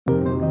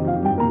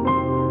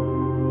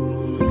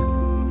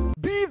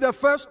the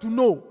first to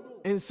know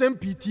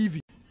Nsem-Pii TV.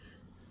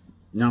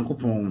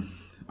 Nyankopon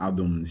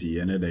adom nti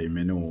ene da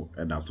imene o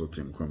eda so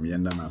tenkom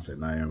yenda na se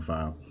na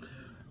yemfa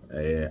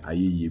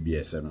ayiye bi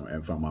ese no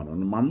emfa ma no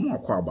mamu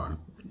akwaba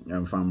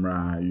emfa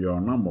mra your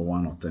number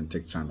one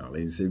authentic channel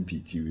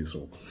Nsem-Pii TV,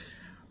 so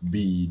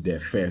be the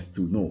first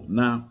to know.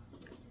 Now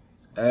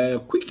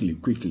quickly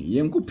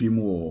yenko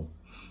pimo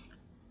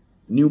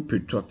New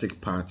Patriotic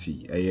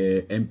Party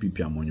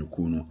MPP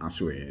amonyoko no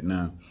asoe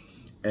na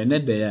ene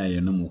da ya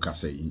ye no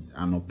mukasai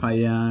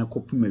anopaya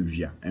kopim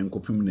awia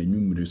enkopim na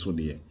nwumre so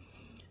de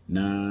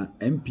na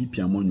MPP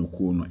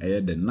amonyoko no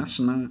the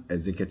National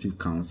Executive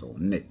Council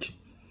NEC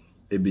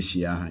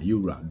ebeshia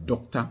yura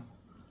Dr.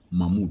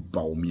 Mahmoud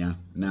Bawumia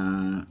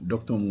na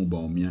Dr. Mahmoud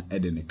Bawumia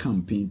the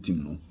campaign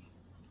team no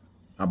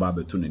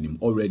ababeto nanim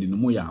already no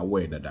mo ya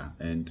aware dada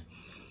and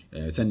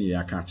send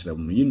ya catch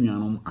them no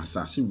yenuanom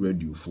asase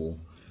radio for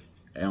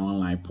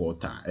online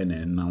portal and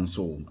announce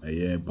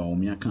a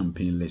Bawumia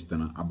campaign list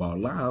about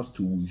last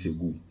 2 weeks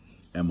ago.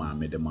 Emma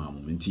made the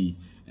mom nti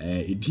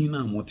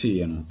edina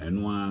mote no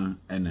enwa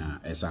na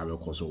esabe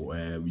koso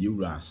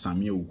yura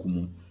Samuel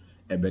Okumu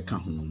ebeka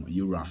ho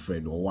yura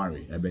Fred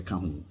Oware ebeka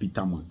ho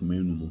Peter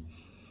McMenu mu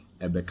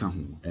ebeka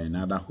ho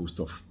another host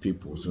of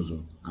people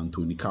so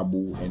Anthony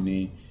Kabo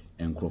ene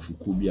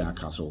enkrofuku bi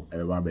aka so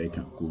ebeba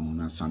beka ko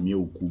na Samuel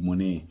Okumu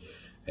ne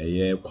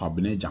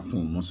kwabene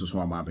Japan mo so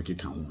ababeke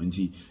ka ho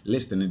nti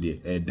list ne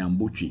de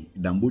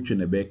Dambotwe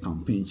ne be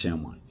campaign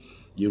chairman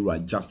Yura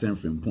Justin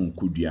Frimpong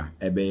Kudua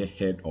ebe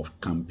head of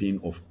campaign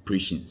of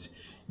operations.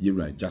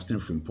 Yura Justin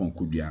Frimpong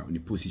Kudua in the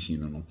position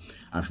no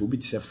afi obi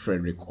tse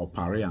Frederick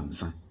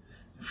Opariansa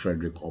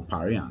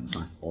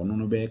ono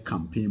no be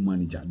campaign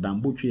manager.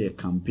 Dambotwe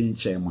campaign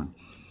chairman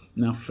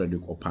na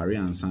Frederick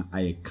Opariansa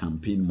ay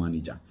campaign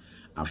manager.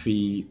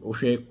 Afi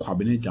ohwe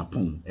kwabene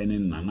Japan ene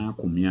Nana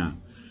Komia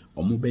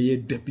omo be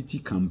deputy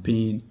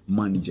campaign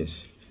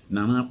managers.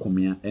 Nana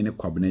Komia ene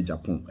kwabene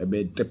Japan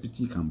ebe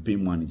deputy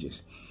campaign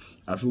managers.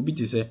 Afi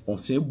ti se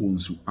ose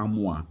bonsu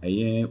amoa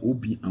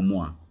obi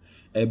amoa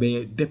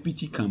ebe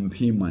deputy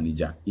campaign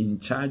manager in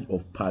charge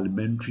of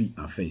parliamentary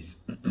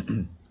affairs.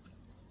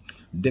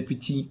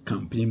 Deputy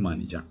campaign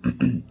manager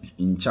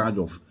in charge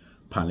of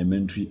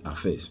parliamentary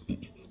affairs.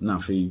 Na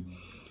fe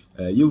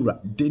yura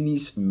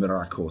Dennis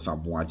Miracles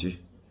Abuaje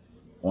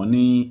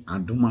oni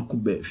adoma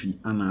kubefi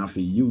ana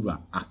afi yura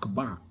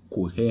Akbar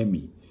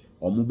Kohemi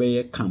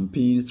omubeye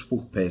campaign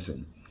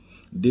spokesperson.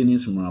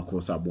 Dennis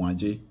Miracles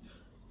Abuaje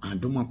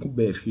Adoma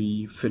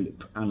Kubefi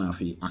Philip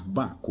Anafi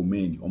Akbar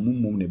Komeni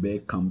omumum ne be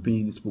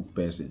campaign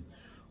spokesperson.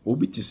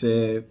 Obi ti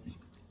se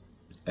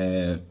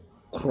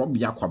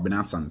Krobia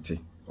Kwabena Sante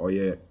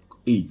oye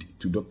aid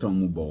to Dr.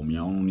 Mahmoud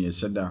Bawumia on ye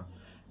sheda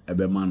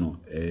ebemano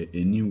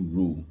a new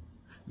role.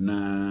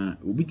 Na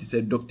obi ti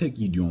se Dr.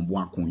 Gideon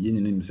Boakon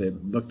yenye nim se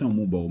Dr.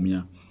 Mahmoud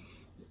Bawumia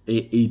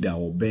aid a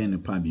oben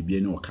pa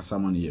bibie ne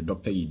okasama ne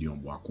Dr.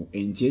 Gideon Boakon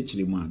enti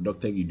echire ma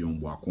Dr.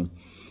 Gideon Boakon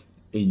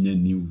any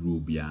new rule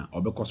bia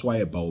because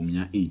why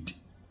Bawumia aid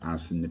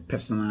as in the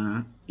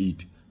personal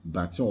aid,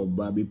 but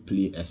Baby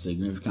play a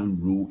significant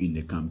role in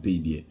the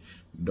campaign there.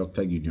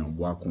 Dr. Gideon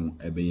Boakon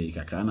ebeye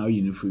kakra na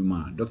uniform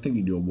man Dr.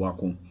 Gideon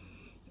Boakon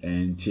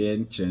and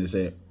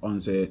say on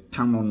say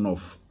turn on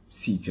off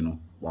seat no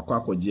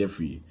wakwa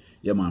Jeffrey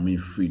ye ma me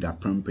free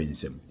that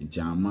prempensem nti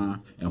ama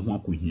ehho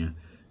akohia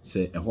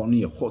say ehho no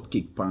ye hot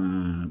cake pa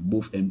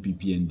both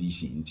MPP and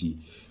DC nti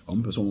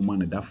person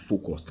man that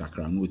focus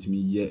kakra no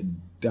wetimi ye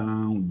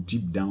down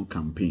deep down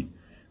campaign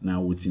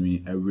now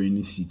wetimi a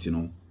rainy seat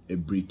no a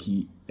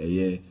breaky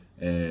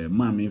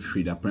mama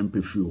free that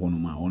prempe free hono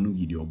ma onu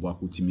gidi obo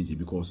akotimi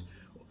because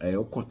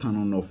okota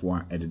no of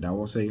one that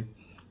was say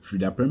free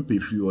that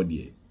prempe free or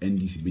the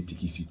NDC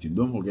betiki seat.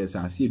 Don't forget say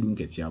ase edun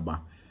ketiaba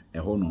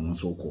ehho no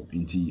so ko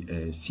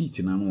nti seat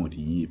na no odi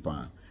yi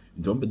pa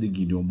don't be the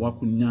gidi obo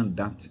akunya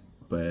that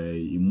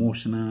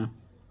emotional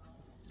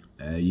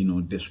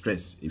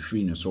distress if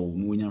free no so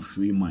no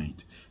free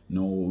mind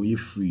no we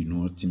free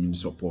no team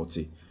support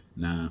it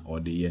na or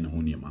the year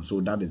no.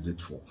 So that is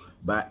it for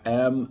but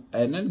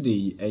another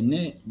day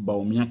any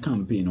Bawumia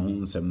campaign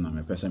on some na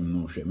me person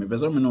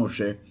no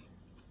share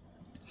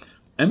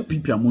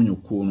MPP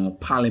amonyoko no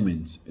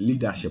parliament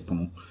leadership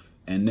no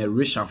and a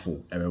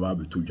reshuffle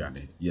everybody to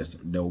jade. Yes,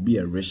 there will be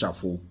a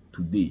reshuffle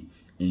today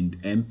in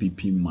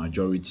MPP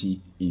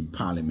majority in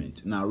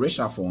parliament. Now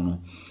reshuffle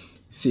no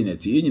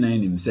Senate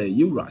him say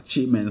you are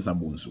Mensa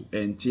bonso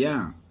and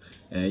tia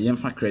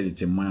yemfa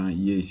credit ma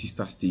ye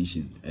sister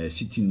station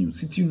city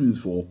news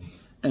for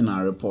and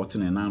our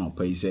reporting and an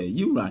pay say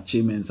you are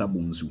Mensa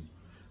bonso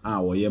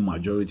our ye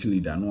majority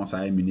leader no as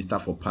minister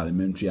for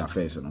parliamentary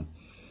affairs no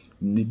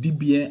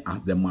Nidibie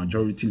as the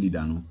majority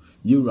leader no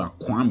you are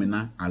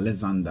Kwamena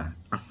Alexander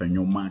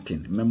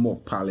Afenyo-Markin member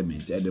of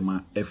parliament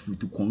edema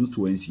F2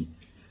 constituency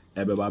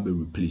ebeba be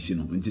replacing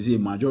no it is a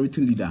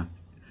majority leader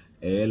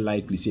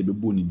likely say be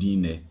boni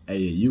din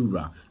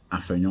Yura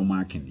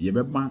Afenyo-Markin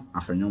yebeba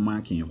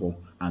Afenyo-Markin ho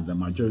and the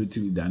majority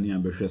leader ni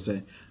ambehwe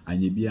say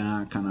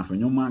anyebia can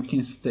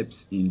Afenyo-Markin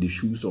steps in the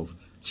shoes of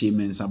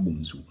Mensa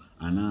bonso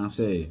and I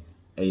say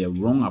a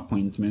wrong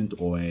appointment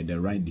or the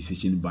right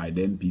decision by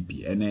the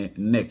MPP and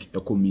neck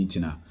a committee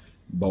na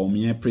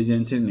Baumia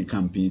presenting the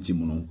campaign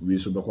team we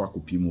so be kwa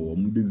kopimo wo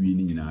mbe wi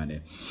ni nyina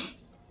ne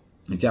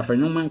nti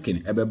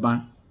Afenyo-Markin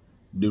ebeba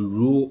the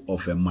role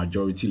of a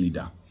majority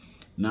leader.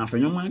 Now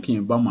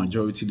Afenyo-Markin ba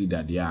majority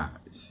leader there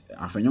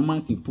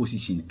Afenyo-Markin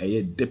position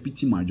a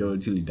deputy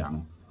majority leader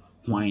no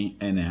hwan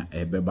ena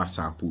ebeba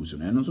sa post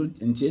no eno so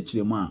nti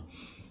akire ma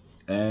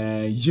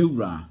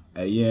Jewra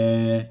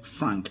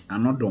Frank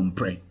Annor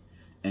Dompreh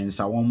and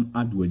Sawam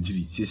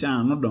Adwajiri. She said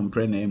Annor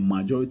Dompreh na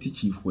majority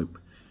chief whip.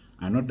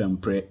 Annor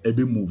Dompreh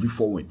ebe move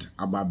forward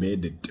about the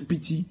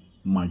deputy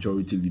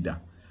majority leader.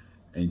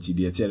 And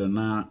she said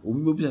na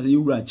obi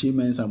you were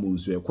chairman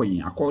Nsem-Pii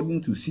ekwen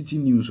according to City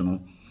News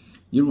no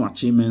you were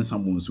chairman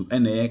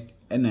Nsem-Pii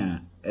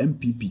and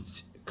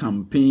MPP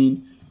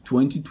campaign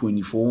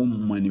 2024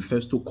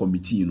 manifesto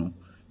committee no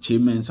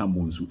chairman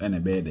Nsem-Pii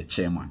and the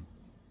chairman.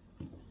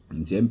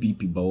 Nti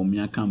MPP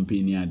Baumia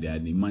campaign ya the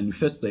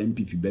manifesto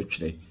MPP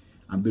betwe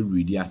abe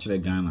ready akere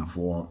Ghana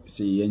for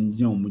say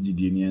yenje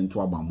omugide ne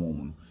ento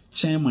abamom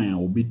chairman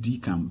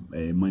obedi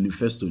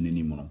manifesto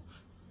n'anim no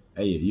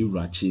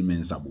yewura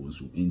chairman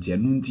Nsem-Pii nti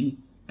enu nti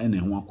ene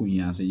ho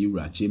akonya say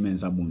yewura chairman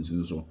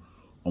Nsem-Pii so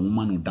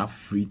omoma no that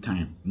free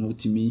time no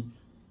timi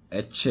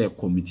chair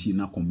committee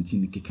na committee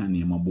ni keka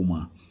ne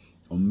maboma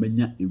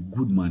omenya a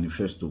good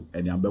manifesto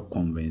and they are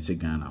convince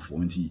Ghana for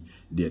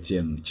the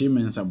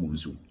chairman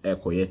Nsem-Pii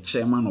ekoye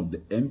chairman of the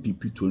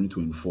MPP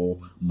 2024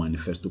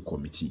 manifesto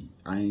committee.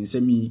 And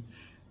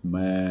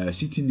Nsem-Pii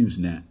City News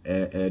na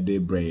de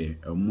bre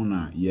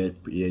mona ye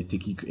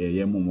take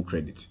ye momo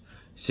credit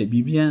se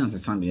bibia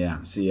ansesande ya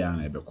se ya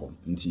na ebeko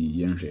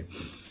nti yenhwe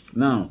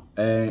now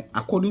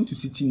according to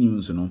City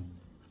News no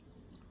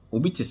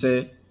obi te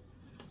say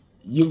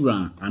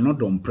Yura Annor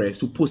Dompreh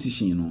so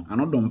position no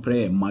Annor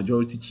Dompreh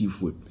majority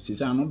chief whip.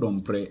 Sisa Annor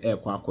Dompreh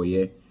kwa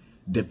akoye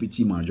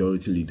deputy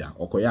majority leader.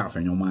 Okoye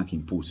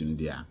Afenyo-Markin post in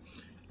there.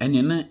 And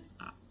then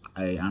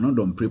Annor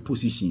Dompreh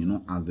position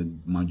no as the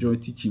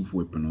majority chief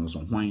whip no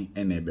so why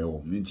enebe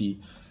o. Nti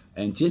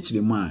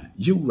actually ma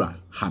Yura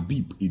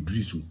Habib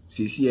Idrisu.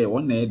 Sisi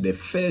one the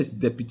first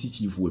deputy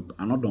chief whip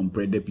Annor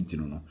Dompreh deputy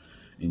no.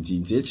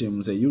 Nti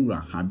actually say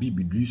Yura Habib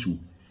Idrisu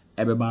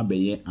ebeba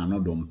beye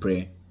Annor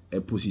Dompreh a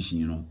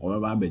position no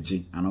or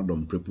babeje Annor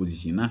Dompreh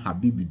position na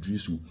Habib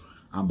Idrisu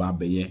aba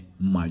beye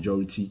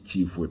majority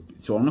chief whip.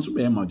 So also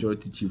be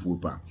majority chief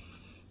whip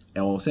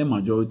or say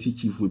majority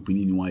chief whip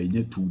ni wa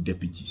ye two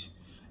deputies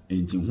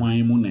enti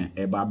hwan mu na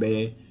eba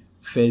be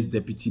first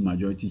deputy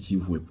majority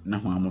chief whip na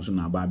hwan mo so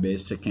na aba be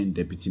second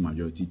deputy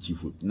majority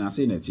chief whip na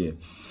say net here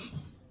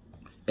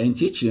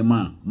enti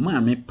echirema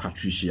maame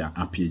Patricia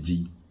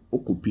Apieji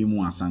okopi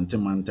mu asante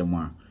mantemu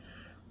a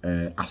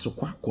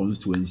Asokwa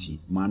constituency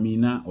mami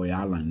na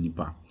oyalan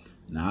nipa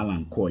na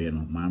alan koye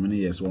no mami ne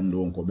yes won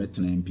do nko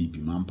betena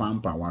MPP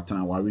mampampa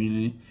watena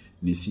wawene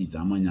ne seat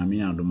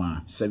amanyame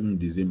adoma 7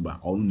 December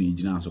onu na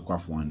ejina Asokwa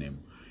fo anem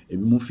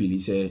ebi mo feel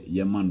say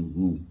ye man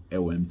rule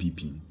ewo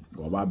MPP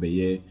oba be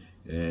ye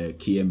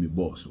Kyei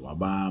boss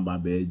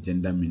waba be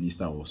gender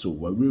minister or so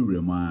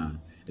wawere ma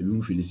ebi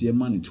mo feel say ye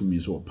man to me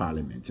so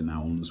parliament na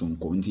on so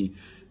nko nti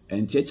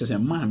enti eche say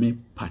mami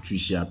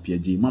Patricia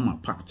Apieji mama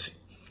part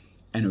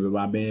and we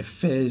were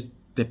first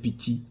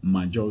deputy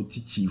majority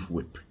chief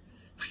whip.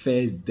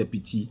 First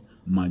deputy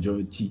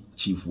majority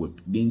chief whip.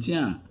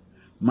 Dentia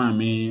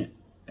mame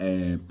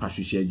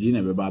Patricia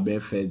Jane we were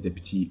first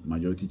deputy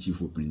majority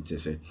chief whip.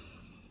 Say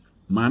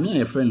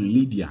mame a friend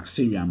Lydia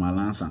Syria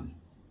Malansan.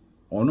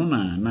 Ono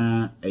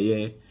na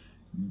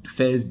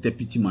first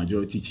deputy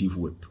majority chief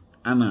whip.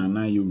 Ana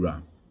na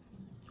Yura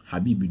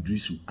Habib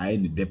Idrisu I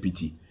the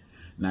deputy.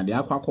 Na de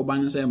akwa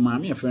koban say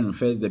mame a friend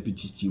first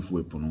deputy chief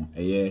whip no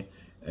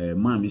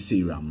Mami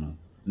say ram no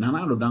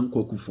Nana Rodan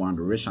Kokufu and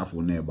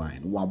Reshuflle nearby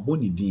wa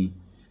boni din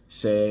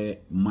say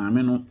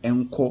mame no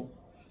enko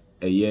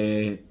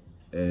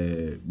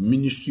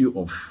Ministry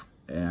of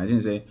I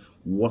think say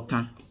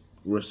water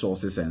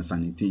resources and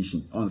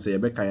sanitation on say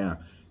ebekaya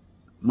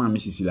mami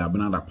Sisila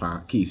Abnada pa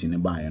case in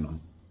buy no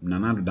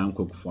Nana Rodan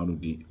Kokufu and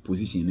the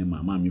position in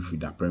mami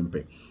Frida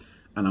Prempeh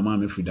and a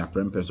mami Frida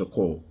Prempeh so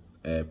call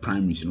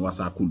prime minister was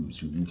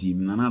akulusu nti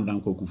Nana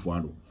Rodan Kokufu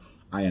and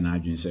I and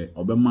Adwin say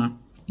obema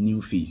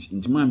new face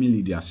into my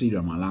Lydia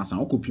Syria Malasa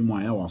okopi mo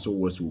aya waso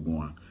wasu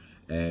ogun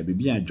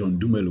baby a John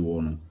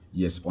Dumelo no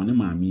yes on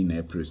ma mi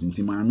na president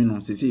nti ma mi no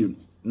say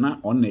na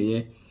on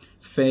ye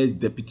first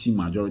deputy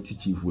majority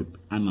chief whip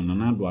and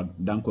Nana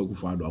Danko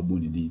Akufo-Addo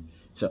aboni di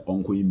say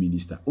onko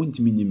minister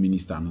ontimi nyi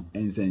minister no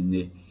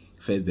ense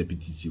first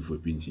deputy chief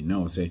whip nti na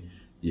o say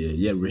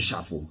ye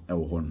Reshuflle e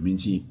wo hon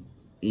nti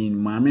in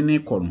ma mi ne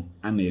kono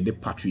ana ye de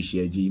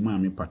Patricia G ma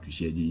mi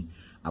Patricia G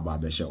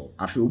ababesha o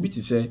afi obi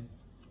ti say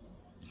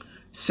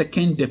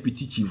second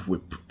deputy chief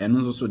whip and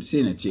also the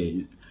say that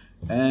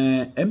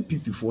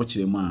MPP for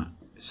chirema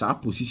sa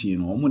position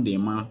no omo de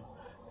ma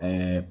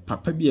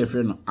papa bi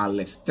efre no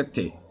Alex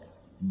Tete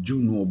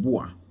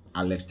Junoboa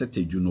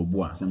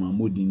say ma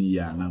modini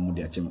ya na mo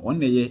de achem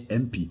on ye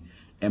MP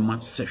Emma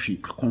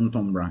Sefi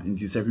Akontombra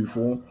into Sefi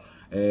for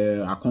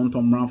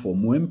Akontombra for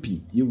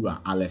Mwempi, Yura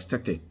Alex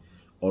Tete,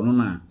 or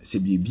Nona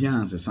Sebi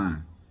Bian's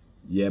son,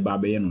 Ye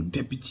Babayano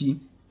Deputy,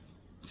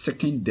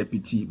 Second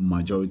Deputy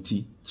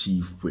Majority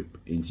Chief Whip,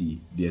 into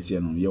the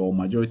your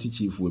Majority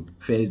Chief Whip,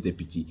 First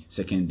Deputy,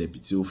 Second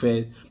Deputy, so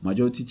First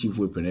Majority Chief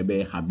Whip, and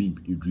Ebe Habib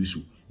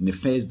Idrisu, the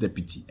First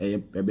Deputy,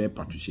 Ebe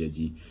Patricia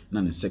G,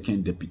 and the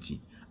Second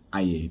Deputy,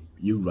 Aye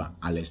Yura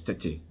Alex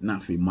Tete,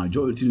 Nafi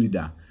Majority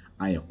Leader,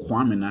 Aye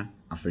Kwamena.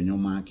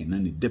 Afenyo-Markin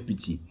and the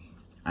deputy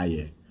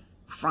aye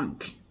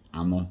Frank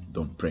Annor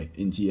Dompreh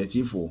inti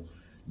yeti for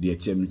the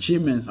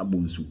chairman's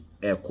abonsu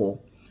eko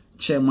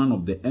chairman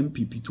of the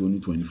MPP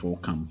 2024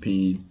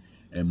 campaign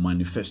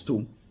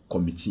manifesto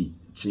committee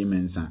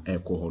chairman's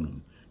eko honum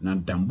na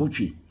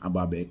Dambotwe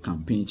ababe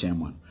campaign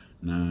chairman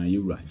na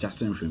Yura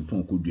Justin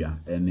Frimpong Kudua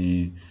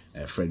ene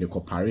Fred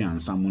Kopari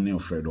and Samone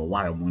Fred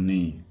Oware mo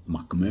ne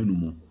Makmanu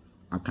mo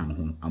aka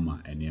ho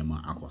ama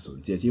enema akwaso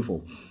inti yeti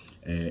for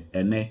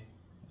ene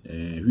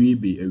we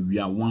be we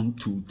are 1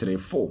 2 3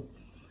 4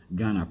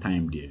 Ghana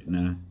time there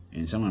na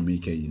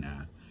Nsem-Pii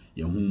na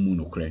ye hu mu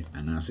no kre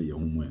anase ye hu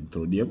mu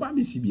entro there ba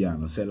be CBA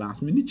no say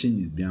last minute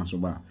changes be so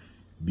ba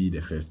be the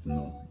first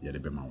no ye de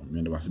be ma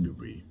me de was be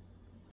brave.